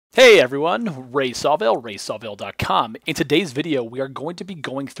Hey everyone, Ray Sawvell, raysawvell.com. In today's video, we are going to be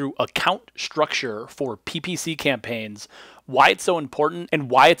going through account structure for PPC campaigns, why it's so important, and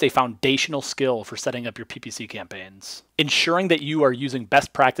why it's a foundational skill for setting up your PPC campaigns. Ensuring that you are using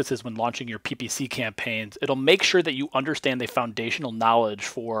best practices when launching your PPC campaigns, it'll make sure that you understand the foundational knowledge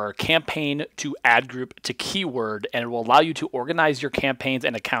for campaign to ad group to keyword, and it will allow you to organize your campaigns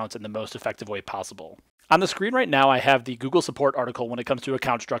and accounts in the most effective way possible. On the screen right now, I have the Google support article when it comes to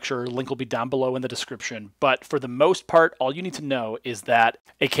account structure. Link will be down below in the description. But for the most part, all you need to know is that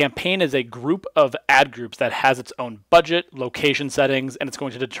a campaign is a group of ad groups that has its own budget, location settings, and it's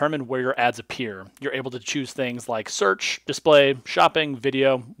going to determine where your ads appear. You're able to choose things like search, display, shopping,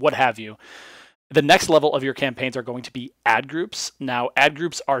 video, what have you. The next level of your campaigns are going to be ad groups. Now, ad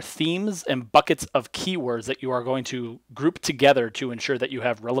groups are themes and buckets of keywords that you are going to group together to ensure that you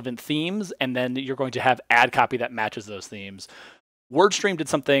have relevant themes, and then you're going to have ad copy that matches those themes. WordStream did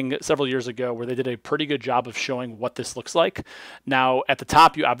something several years ago where they did a pretty good job of showing what this looks like. Now, at the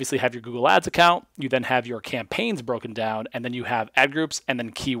top, you obviously have your Google Ads account. You then have your campaigns broken down, and then you have ad groups and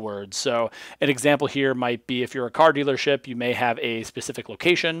then keywords. So an example here might be if you're a car dealership, you may have a specific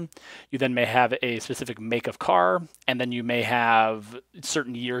location. You then may have a specific make of car, and then you may have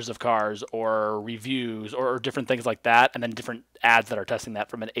certain years of cars or reviews or different things like that, and then different ads that are testing that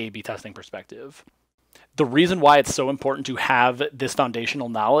from an A/B testing perspective. The reason why it's so important to have this foundational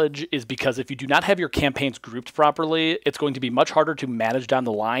knowledge is because if you do not have your campaigns grouped properly, it's going to be much harder to manage down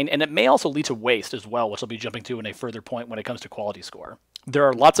the line, and it may also lead to waste as well, which I'll be jumping to in a further point when it comes to quality score. There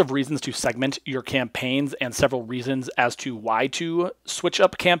are lots of reasons to segment your campaigns and several reasons as to why to switch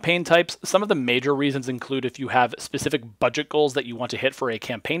up campaign types. Some of the major reasons include if you have specific budget goals that you want to hit for a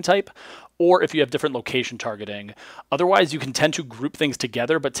campaign type, or if you have different location targeting. Otherwise, you can tend to group things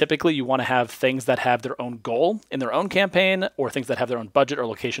together, but typically you want to have things that have their own goal in their own campaign, or things that have their own budget or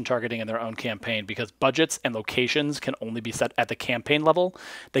location targeting in their own campaign, because budgets and locations can only be set at the campaign level.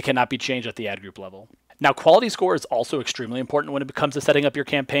 They cannot be changed at the ad group level. Now, quality score is also extremely important when it comes to setting up your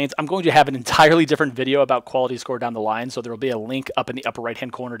campaigns. I'm going to have an entirely different video about quality score down the line, so there will be a link up in the upper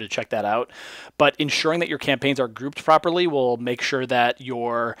right-hand corner to check that out. But ensuring that your campaigns are grouped properly will make sure that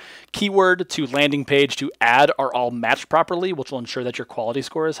your keyword to landing page to ad are all matched properly, which will ensure that your quality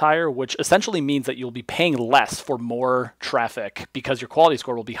score is higher, which essentially means that you'll be paying less for more traffic because your quality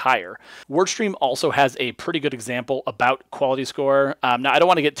score will be higher. WordStream also has a pretty good example about quality score. Now, I don't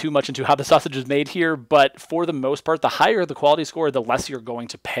want to get too much into how the sausage is made here, but for the most part, the higher the quality score, the less you're going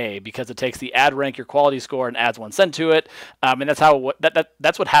to pay, because it takes the ad rank, your quality score, and adds 1 cent to it. And that's how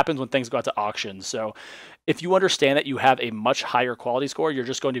that's what happens when things go out to auctions. So if you understand that you have a much higher quality score, you're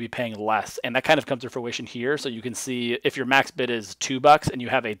just going to be paying less. And that kind of comes to fruition here. So you can see if your max bid is $2 and you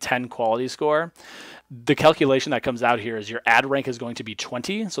have a 10 quality score, the calculation that comes out here is your ad rank is going to be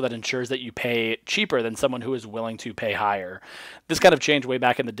 20, so that ensures that you pay cheaper than someone who is willing to pay higher. This kind of changed way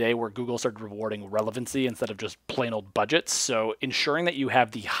back in the day where Google started rewarding relevancy instead of just plain old budgets. So ensuring that you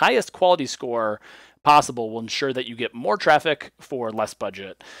have the highest quality score possible will ensure that you get more traffic for less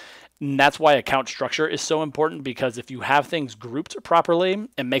budget. And that's why account structure is so important, because if you have things grouped properly,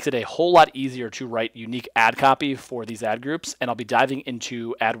 it makes it a whole lot easier to write unique ad copy for these ad groups. And I'll be diving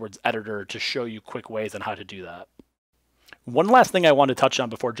into Adwords Editor to show you quick ways on how to do that. One last thing I want to touch on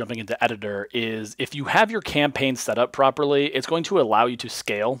before jumping into Editor is if you have your campaign set up properly, it's going to allow you to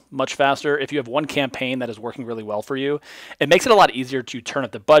scale much faster. If you have one campaign that is working really well for you, it makes it a lot easier to turn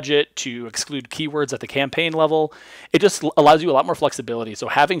up the budget, to exclude keywords at the campaign level. It just allows you a lot more flexibility. So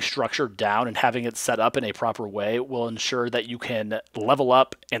having structure down and having it set up in a proper way will ensure that you can level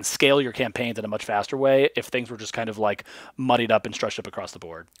up and scale your campaigns in a much faster way if things were just kind of like muddied up and stretched up across the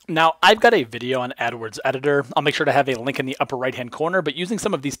board. Now, I've got a video on Adwords Editor. I'll make sure to have a link in the upper right-hand corner, but using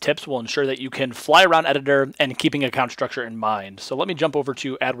some of these tips will ensure that you can fly around Editor and keeping account structure in mind. So let me jump over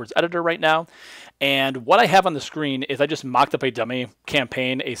to Adwords Editor right now. And what I have on the screen is I just mocked up a dummy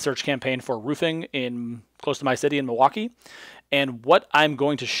campaign, a search campaign for roofing in close to my city in Milwaukee. And what I'm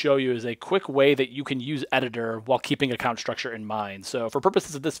going to show you is a quick way that you can use Editor while keeping account structure in mind. So for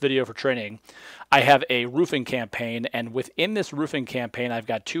purposes of this video for training, I have a roofing campaign, and within this roofing campaign, I've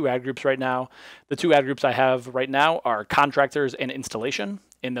got 2 ad groups right now. The 2 ad groups I have right now are contractors and installation.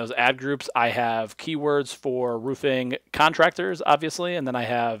 In those ad groups, I have keywords for roofing contractors, obviously, and then I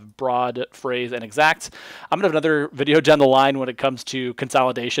have broad, phrase, and exact. I'm going to have another video down the line when it comes to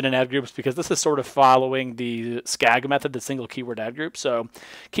consolidation in ad groups, because this is sort of following the SCAG method, the single keyword ad group. So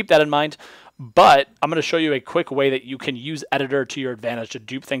keep that in mind. But I'm going to show you a quick way that you can use Editor to your advantage to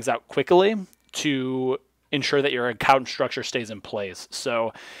dupe things out quickly, to ensure that your account structure stays in place.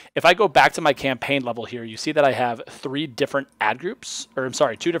 So if I go back to my campaign level here, you see that I have two different ad groups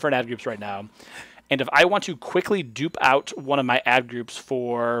right now. And if I want to quickly dupe out one of my ad groups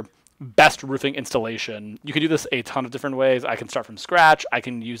for best roofing installation, you can do this a ton of different ways. I can start from scratch. I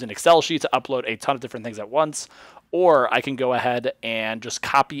can use an Excel sheet to upload a ton of different things at once, or I can go ahead and just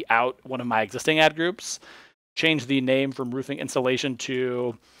copy out one of my existing ad groups, change the name from roofing installation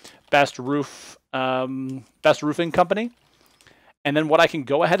to best roofing company. And then what I can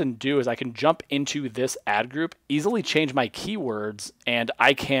go ahead and do is I can jump into this ad group, easily change my keywords, and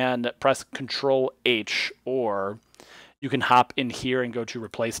I can press Control H, or you can hop in here and go to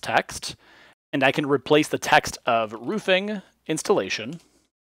replace text. And I can replace the text of roofing installation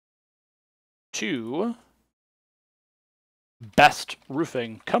to best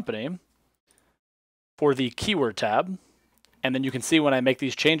roofing company for the keyword tab. And then you can see when I make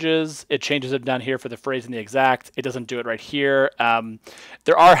these changes, it changes it down here for the phrase and the exact. It doesn't do it right here.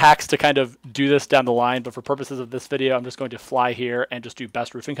 There are hacks to kind of do this down the line, but for purposes of this video, I'm just going to fly here and just do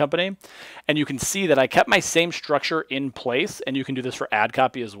best roofing company. And you can see that I kept my same structure in place, and you can do this for ad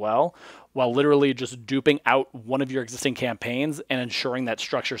copy as well, while literally just duping out one of your existing campaigns and ensuring that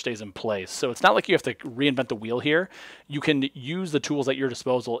structure stays in place. So it's not like you have to reinvent the wheel here. You can use the tools at your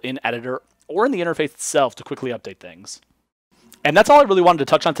disposal in Editor or in the interface itself to quickly update things. And that's all I really wanted to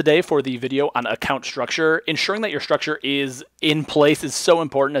touch on today for the video on account structure. Ensuring that your structure is in place is so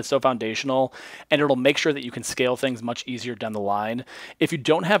important, it's so foundational, and it'll make sure that you can scale things much easier down the line. If you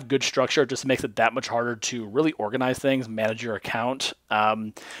don't have good structure, it just makes it that much harder to really organize things, manage your account.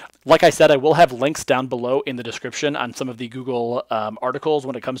 Like I said, I will have links down below in the description on some of the Google articles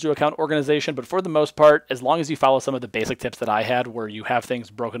when it comes to account organization, but for the most part, as long as you follow some of the basic tips that I had, where you have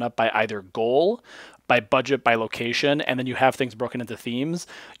things broken up by either goal, by budget, by location, and then you have things broken into themes,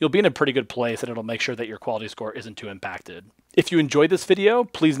 you'll be in a pretty good place, and it'll make sure that your quality score isn't too impacted. If you enjoyed this video,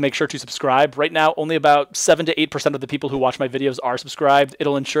 please make sure to subscribe. Right now, only about 7 to 8% of the people who watch my videos are subscribed.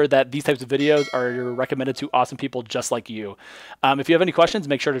 It'll ensure that these types of videos are recommended to awesome people just like you. If you have any questions,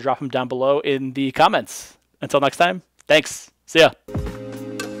 make sure to drop them down below in the comments. Until next time, thanks. See ya.